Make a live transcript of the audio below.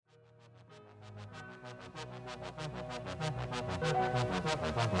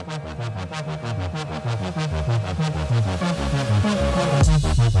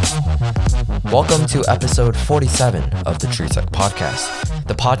Welcome to episode 47 of the True Tech Podcast,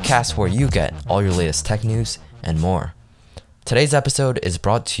 the podcast where you get all your latest tech news and more. Today's episode is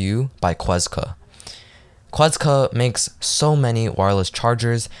brought to you by Quezca. Quezca makes so many wireless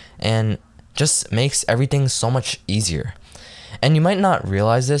chargers and just makes everything so much easier. And you might not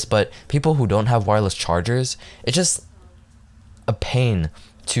realize this, but people who don't have wireless chargers, it's just a pain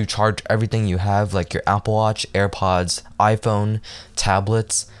to charge everything you have, like your Apple Watch, AirPods, iPhone,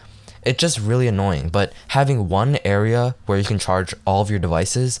 tablets. It's just really annoying, but having one area where you can charge all of your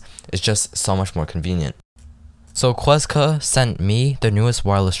devices is just so much more convenient. So Quezca sent me the newest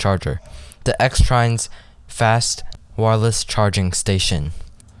wireless charger, the Xtrines Fast Wireless Charging Station.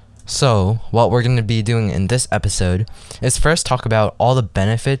 So what we're going to be doing in this episode is first talk about all the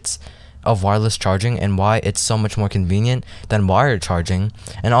benefits of wireless charging and why it's so much more convenient than wired charging.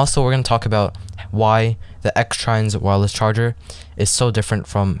 And also we're going to talk about why the Xtrines wireless charger is so different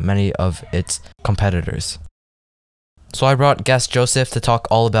from many of its competitors. So I brought guest Joseph to talk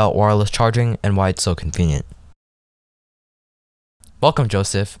all about wireless charging and why it's so convenient. Welcome,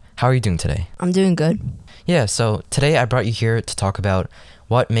 Joseph. How are you doing today? I'm doing good. Yeah, so today I brought you here to talk about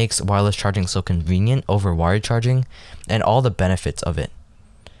what makes wireless charging so convenient over wired charging and all the benefits of it.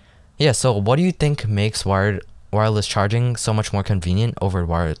 Yeah, so what do you think makes wireless charging so much more convenient over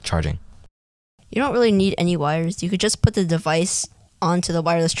wired charging? You don't really need any wires. You could just put the device onto the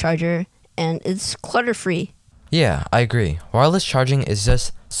wireless charger and it's clutter-free. Yeah, I agree. Wireless charging is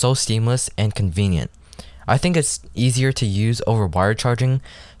just so seamless and convenient. I think it's easier to use over wired charging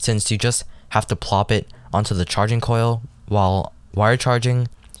since you just have to plop it onto the charging coil, while wired charging,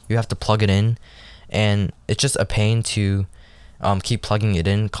 you have to plug it in and it's just a pain to keep plugging it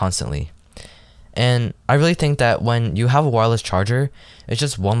in constantly. And I really think that when you have a wireless charger, it's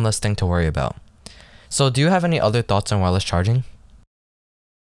just one less thing to worry about. So do you have any other thoughts on wireless charging?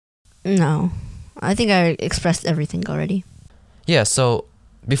 No, I think I expressed everything already. Yeah, so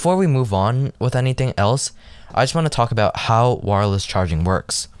before we move on with anything else, I just want to talk about how wireless charging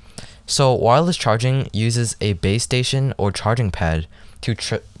works. So wireless charging uses a base station or charging pad to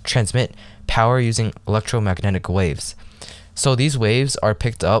transmit power using electromagnetic waves. So these waves are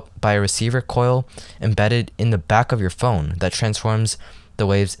picked up by a receiver coil embedded in the back of your phone that transforms the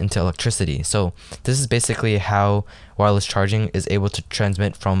waves into electricity. So this is basically how wireless charging is able to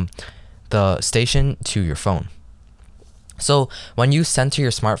transmit from the station to your phone. So when you center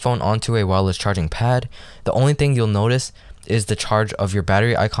your smartphone onto a wireless charging pad, the only thing you'll notice is the charge of your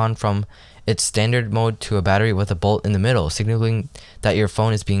battery icon from its standard mode to a battery with a bolt in the middle, signaling that your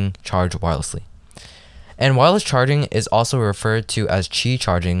phone is being charged wirelessly. And wireless charging is also referred to as Qi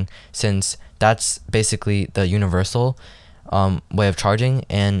charging, since that's basically the universal way of charging,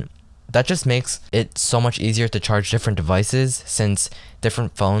 and that just makes it so much easier to charge different devices since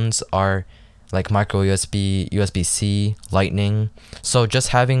different phones are like micro USB, USB-C, Lightning. So just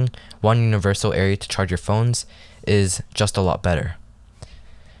having one universal area to charge your phones is just a lot better.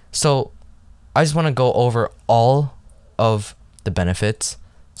 So I just want to go over all of the benefits.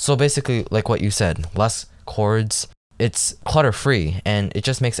 So basically, like what you said, less cords, it's clutter-free, and it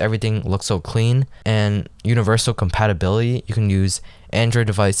just makes everything look so clean. And universal compatibility, you can use Android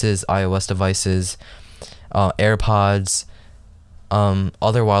devices, iOS devices, AirPods,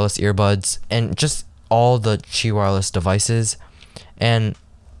 other wireless earbuds, and just all the Qi wireless devices. And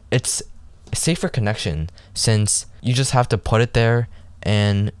it's safer connection since you just have to put it there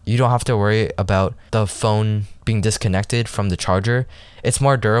and you don't have to worry about the phone being disconnected from the charger. It's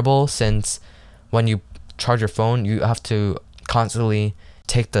more durable since when you charge your phone, you have to constantly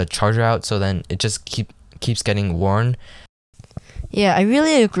take the charger out, so then it just keeps getting worn. Yeah, I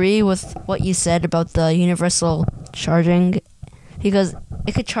really agree with what you said about the universal charging, because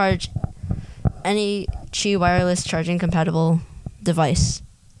it could charge any Qi wireless charging compatible device.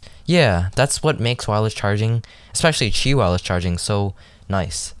 Yeah, that's what makes wireless charging, especially Qi wireless charging, so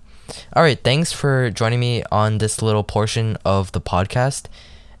nice. Alright, thanks for joining me on this little portion of the podcast,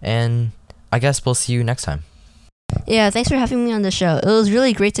 and I guess we'll see you next time. Yeah, thanks for having me on the show. It was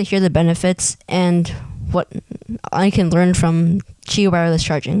really great to hear the benefits and what I can learn from Qi wireless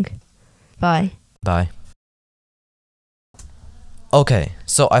charging. Bye. Bye. Okay,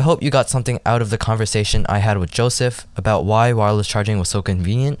 so I hope you got something out of the conversation I had with Joseph about why wireless charging was so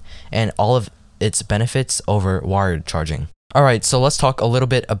convenient and all of its benefits over wired charging. Alright, so let's talk a little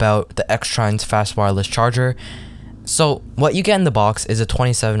bit about the Xtrines Fast Wireless Charger. So what you get in the box is a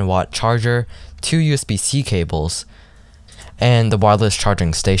 27 watt charger, 2 USB-C cables, and the wireless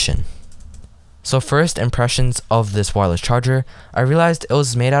charging station. So first impressions of this wireless charger, I realized it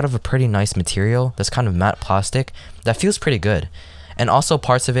was made out of a pretty nice material, this kind of matte plastic that feels pretty good. And also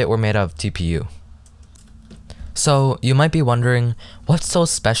parts of it were made out of TPU. So you might be wondering, what's so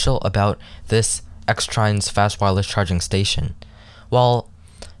special about this Xtrine's fast wireless charging station? Well,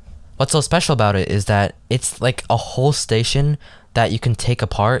 what's so special about it is that it's like a whole station that you can take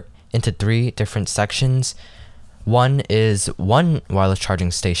apart into 3 different sections. One is one wireless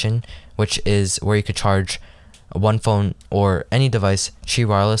charging station, which is where you could charge one phone or any device Qi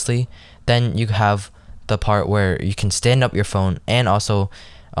wirelessly. Then you have the part where you can stand up your phone and also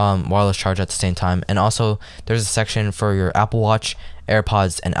wireless charge at the same time. And also there's a section for your Apple Watch,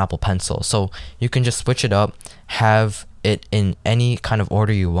 AirPods, and Apple Pencil. So you can just switch it up, have it in any kind of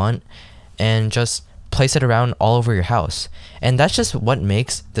order you want, and just place it around all over your house. And that's just what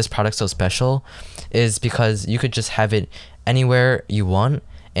makes this product so special, is because you could just have it anywhere you want,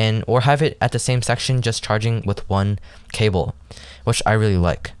 and or have it at the same section just charging with one cable, which I really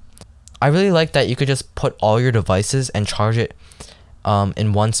like. I really like that you could just put all your devices and charge it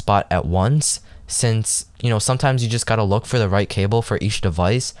in one spot at once, since sometimes you just gotta look for the right cable for each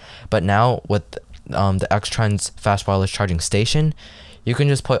device. But now with the Xtrine's fast wireless charging station, you can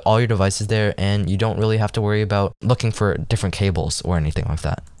just put all your devices there and you don't really have to worry about looking for different cables or anything like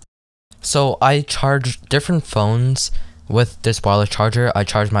that. So I charge different phones with this wireless charger. I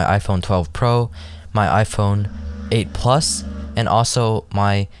charge my iPhone 12 Pro, my iPhone 8 Plus, and also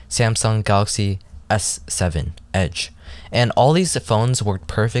my Samsung Galaxy S7 Edge. And all these phones worked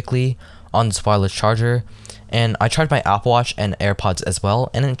perfectly on this wireless charger. And I charged my Apple Watch and AirPods as well,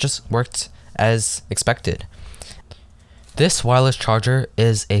 and it just worked as expected. This wireless charger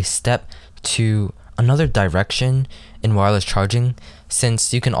is a step to another direction in wireless charging,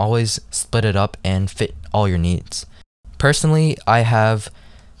 since you can always split it up and fit all your needs. Personally, I have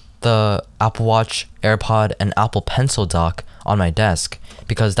the Apple Watch, AirPod, and Apple Pencil dock on my desk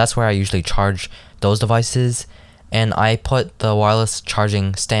because that's where I usually charge those devices, and I put the wireless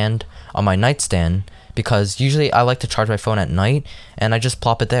charging stand on my nightstand because usually I like to charge my phone at night and I just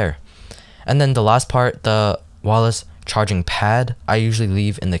plop it there. And then the last part, the wireless charging pad, I usually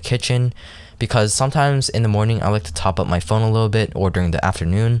leave in the kitchen because sometimes in the morning I like to top up my phone a little bit, or during the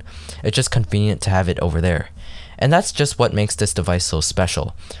afternoon. It's just convenient to have it over there. And that's just what makes this device so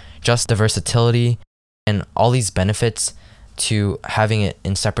special. Just the versatility and all these benefits to having it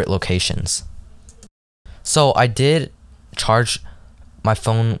in separate locations. So I did charge my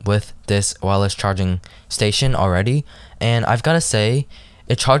phone with this wireless charging station already, and I've got to say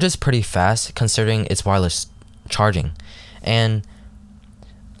it charges pretty fast considering it's wireless charging. And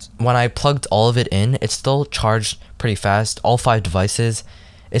when I plugged all of it in, it still charged pretty fast. All 5 devices,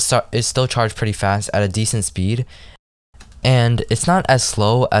 it still charged pretty fast at a decent speed, and it's not as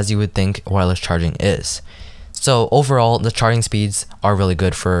slow as you would think wireless charging is. So overall, the charging speeds are really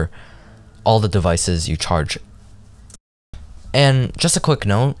good for all the devices you charge. And just a quick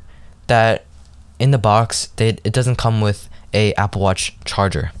note that in the box, it doesn't come with a Apple Watch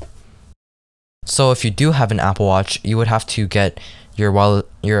charger. So if you do have an Apple Watch, you would have to get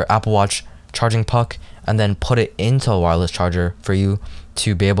your Apple Watch charging puck and then put it into a wireless charger for you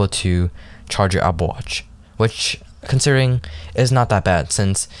to be able to charge your Apple Watch, which, considering, is not that bad,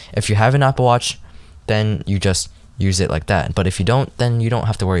 since if you have an Apple Watch, then you just use it like that. But if you don't, then you don't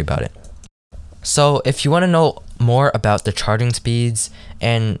have to worry about it. So if you want to know more about the charging speeds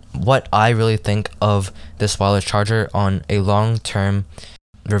and what I really think of this wireless charger on a long-term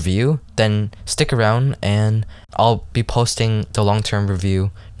review, then stick around and I'll be posting the long-term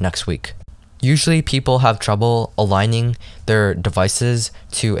review next week. Usually people have trouble aligning their devices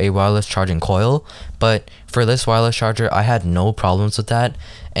to a wireless charging coil, but for this wireless charger, I had no problems with that.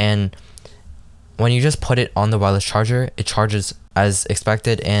 And when you just put it on the wireless charger, it charges as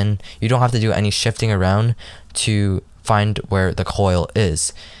expected, and you don't have to do any shifting around to find where the coil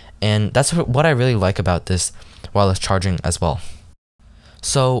is. And that's what I really like about this wireless charging as well.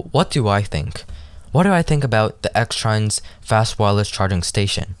 So what do I think? What do I think about the Xtrine's fast wireless charging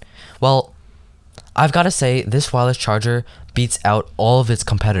station? Well, I've got to say this wireless charger beats out all of its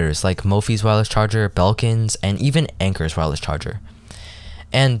competitors like Mofi's wireless charger, Belkin's, and even Anker's wireless charger.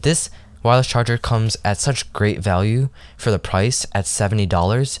 And this wireless charger comes at such great value for the price at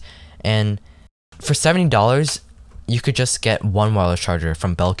 $70. And for $70, you could just get one wireless charger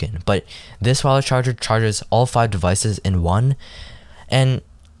from Belkin. But this wireless charger charges all 5 devices in one. And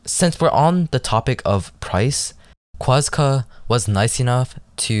since we're on the topic of price, Quazca was nice enough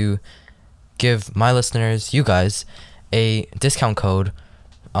to give my listeners, you guys, a discount code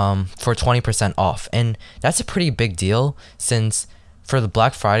for 20% off. And that's a pretty big deal, since for the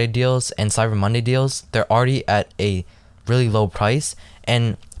Black Friday deals and Cyber Monday deals, they're already at a really low price,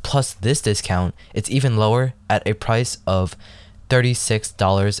 and plus this discount, it's even lower at a price of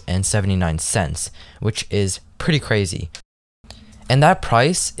 $36.79, which is pretty crazy. And that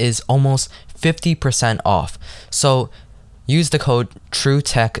price is almost 50% off. So use the code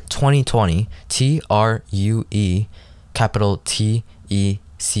TRUETECH2020, TRUE, capital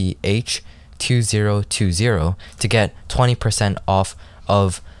TECH 2020 to get 20% off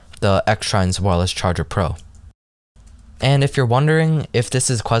of the Xtrines Wireless Charger Pro. And if you're wondering if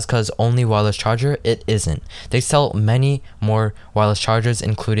this is Quezca's only wireless charger, it isn't. They sell many more wireless chargers,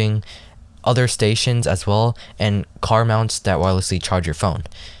 including other stations as well, and car mounts that wirelessly charge your phone,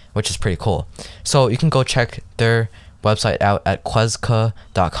 which is pretty cool. So you can go check their website out at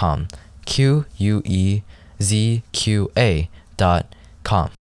Quezca.com, QUEZQA.com.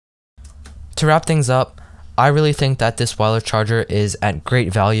 To wrap things up, I really think that this wireless charger is at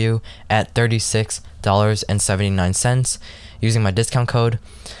great value at $36.79 using my discount code.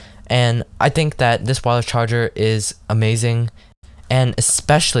 And I think that this wireless charger is amazing. And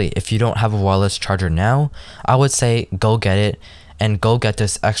especially if you don't have a wireless charger now, I would say go get it and go get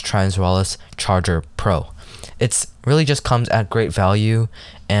this Xtrines Wireless Charger Pro. It's really just comes at great value,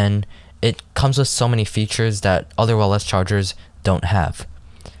 and it comes with so many features that other wireless chargers don't have.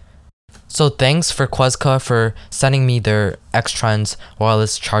 So thanks for Quezca for sending me their Xtrines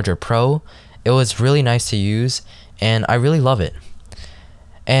Wireless Charger Pro. It was really nice to use, and I really love it.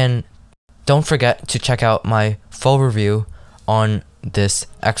 And don't forget to check out my full review on this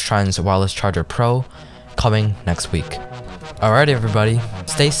Xtrines Wireless Charger Pro coming next week. Alright everybody,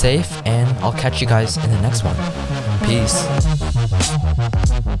 stay safe, and I'll catch you guys in the next one. Peace.